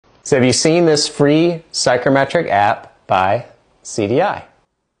So have you seen this free psychrometric app by CDI?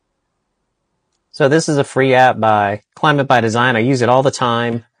 So this is a free app by Climate by Design. I use it all the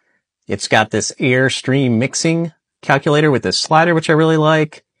time. It's got this Airstream mixing calculator with this slider, which I really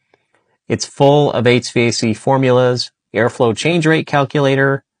like. It's full of HVAC formulas, airflow change rate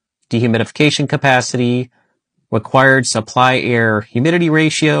calculator, dehumidification capacity, required supply air humidity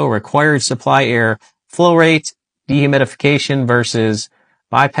ratio, required supply air flow rate, dehumidification versus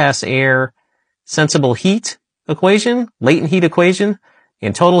bypass air, sensible heat equation, latent heat equation,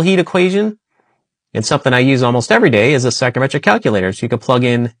 and total heat equation. And something I use almost every day is a psychrometric calculator. So you can plug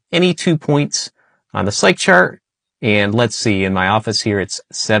in any 2 points on the psych chart. And let's see, in my office here, it's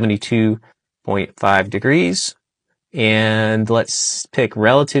 72.5 degrees. And let's pick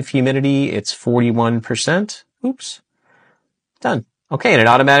relative humidity. It's 41%. Oops. Done. Okay. And it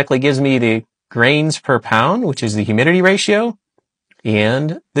automatically gives me the grains per pound, which is the humidity ratio,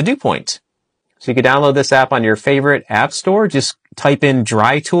 and the dew point. So you can download this app on your favorite app store. Just type in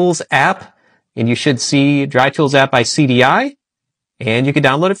Dry Tools app, and you should see Dry Tools app by CDI, and you can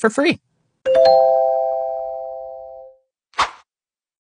download it for free.